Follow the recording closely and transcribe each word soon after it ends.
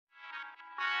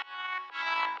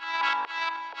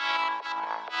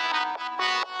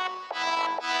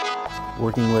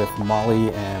Working with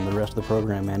Molly and the rest of the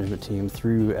program management team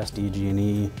through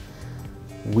sdg&e,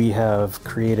 we have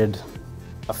created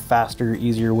a faster,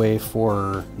 easier way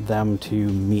for them to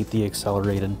meet the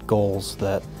accelerated goals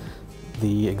that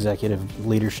the executive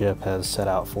leadership has set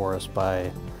out for us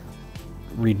by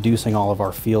reducing all of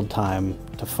our field time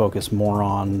to focus more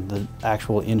on the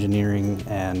actual engineering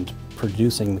and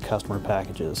producing the customer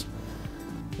packages.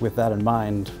 With that in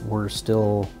mind, we're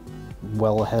still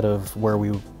well ahead of where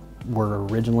we were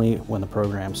originally when the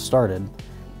program started.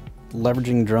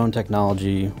 Leveraging drone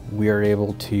technology, we are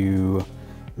able to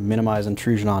minimize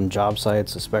intrusion on job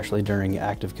sites, especially during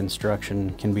active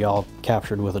construction, can be all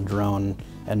captured with a drone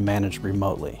and managed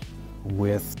remotely.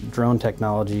 With drone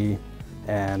technology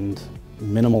and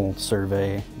minimal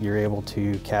survey, you're able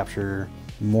to capture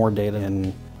more data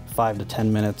in 5 to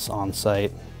 10 minutes on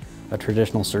site. A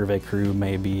traditional survey crew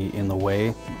may be in the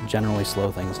way, generally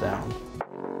slow things down.